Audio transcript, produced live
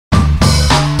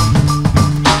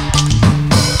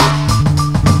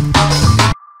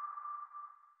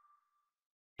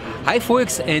Hi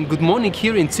folks, and good morning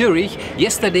here in Zürich.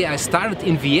 Yesterday I started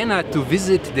in Vienna to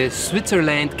visit the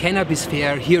Switzerland Cannabis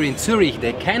Fair here in Zürich,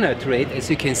 the Cannatrade, as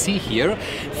you can see here.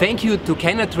 Thank you to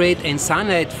Cannatrade and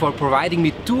Sunlight for providing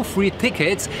me 2 free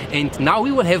tickets, and now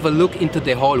we will have a look into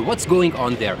the hall, what's going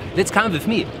on there. Let's come with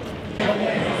me.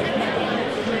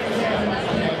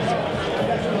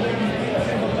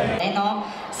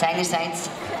 Seinerseits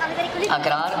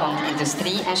Agrar- und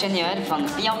Industrieingenieur von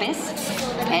Biobis.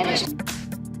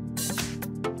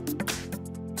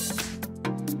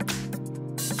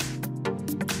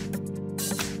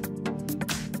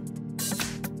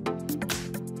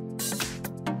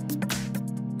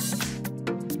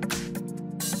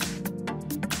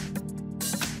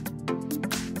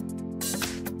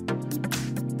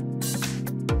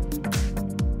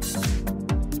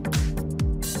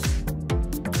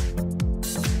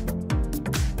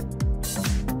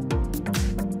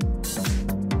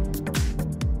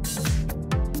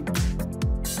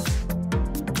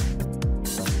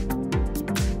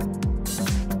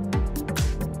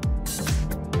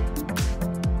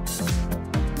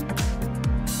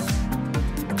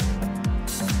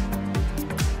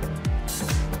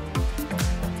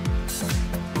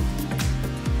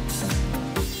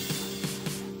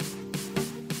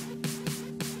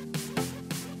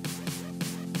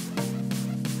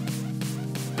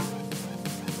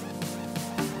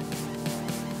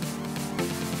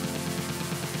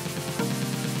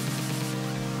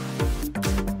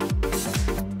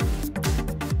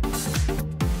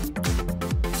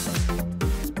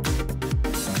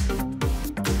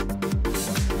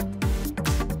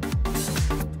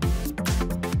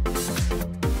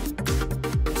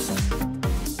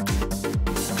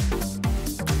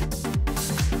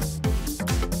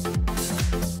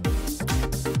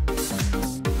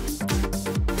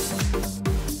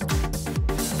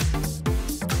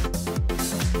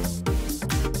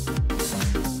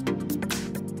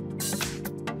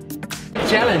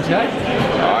 Challenge, huh?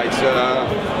 It's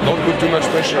don't put too much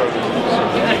pressure on it.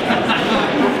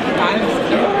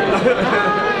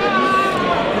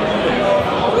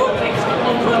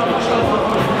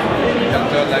 Can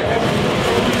turn like this.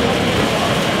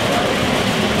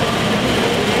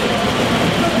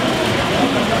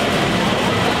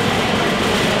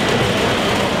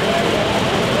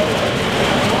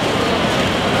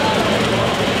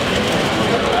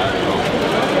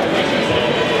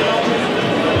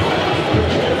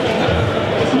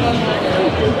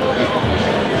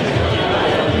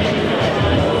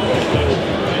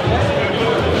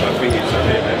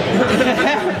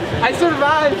 I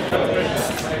survived!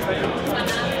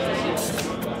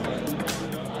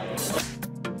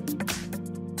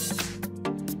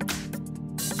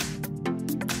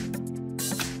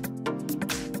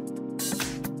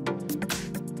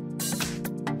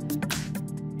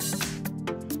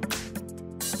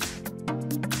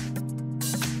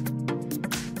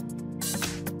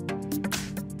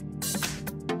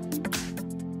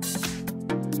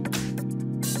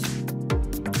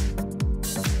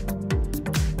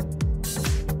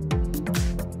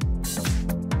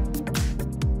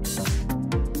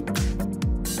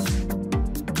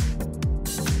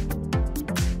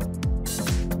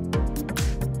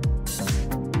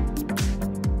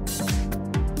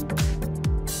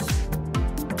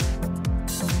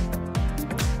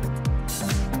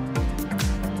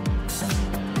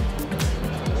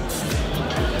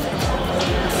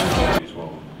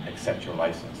 Accept your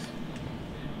license.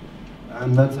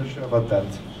 I'm not so sure about that.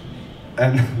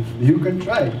 And you can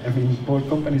try. I mean, all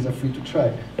companies are free to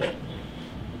try.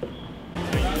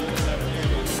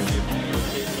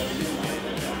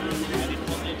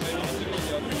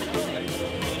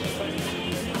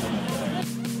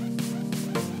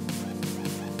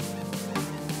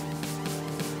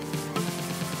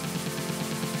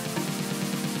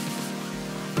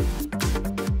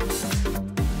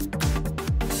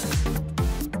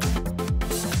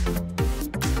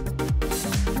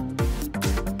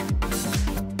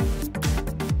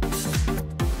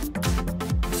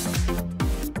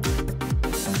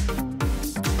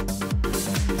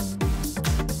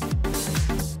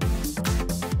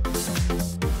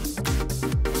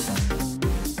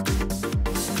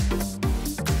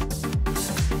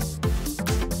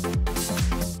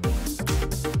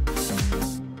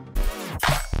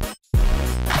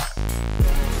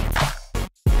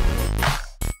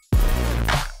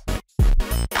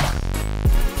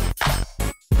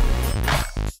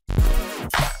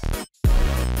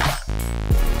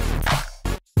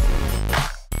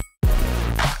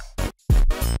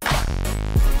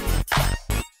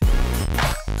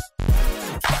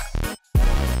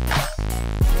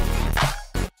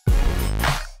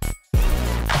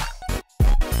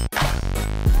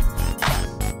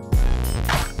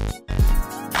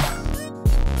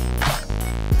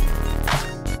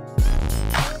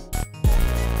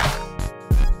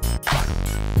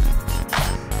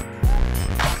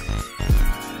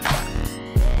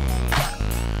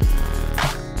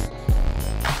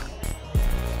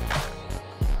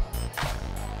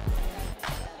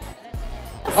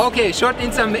 Okay, short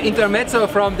intermezzo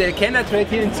from the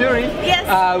Cannatrends here in Zurich.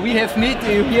 Yes. We have met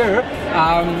you here.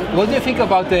 What do you think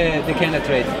about the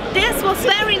Cannatrends? This was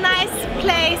very nice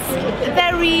place,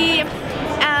 very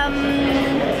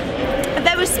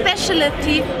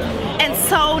specialty and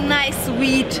so nice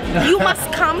weed. You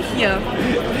must come here,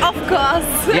 of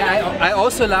course. Yeah, I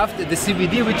also loved the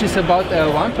CBD, which is about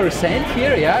 1%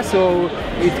 here. Yeah, so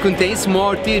it contains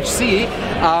more THC.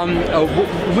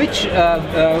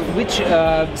 Which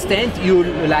stand you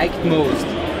liked most?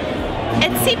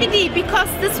 And CBD, because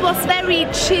this was very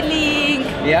chilling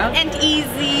and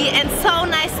easy and so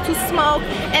nice to smoke,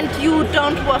 and you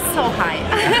don't was so high.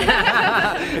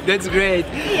 That's great.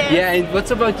 Yes. Yeah, and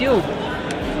what's about you?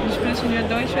 Ich spreche nur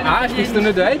Deutsch. Sprichst du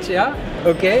nur Deutsch? Ja,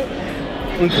 okay.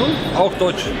 Und du? Auch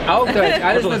Deutsch. Auch Deutsch,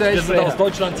 alles nur Deutsch. Wir sind aus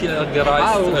Deutschland hier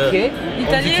gereist. Okay.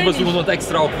 Um Sie zu besuchen und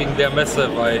extra auch wegen der Messe,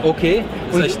 weil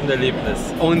das ist echt ein Erlebnis.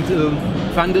 Und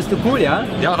fandest du cool, ja?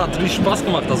 Ja, hat richtig Spaß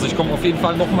gemacht. Also ich komme auf jeden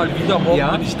Fall nochmal wieder.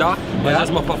 Morgen bin ich da. Mache ich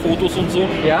erstmal ein paar Fotos und so.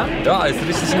 Ja? Ja, ist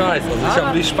richtig nice. Also ich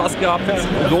habe richtig Spaß gehabt.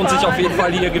 Lohnt sich auf jeden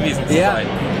Fall hier gewesen zu sein.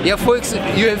 Yeah, folks,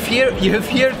 you have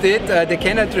heard it. The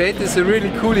Cannatrends is a really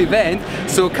cool event.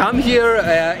 So come here,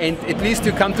 and at least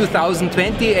you come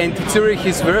 2020, and Zurich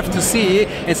is worth to see.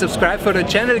 And subscribe for the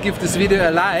channel, give this video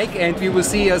a like, and we will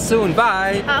see you soon.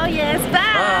 Bye. Oh yes,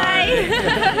 bye.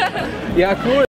 Yeah, cool.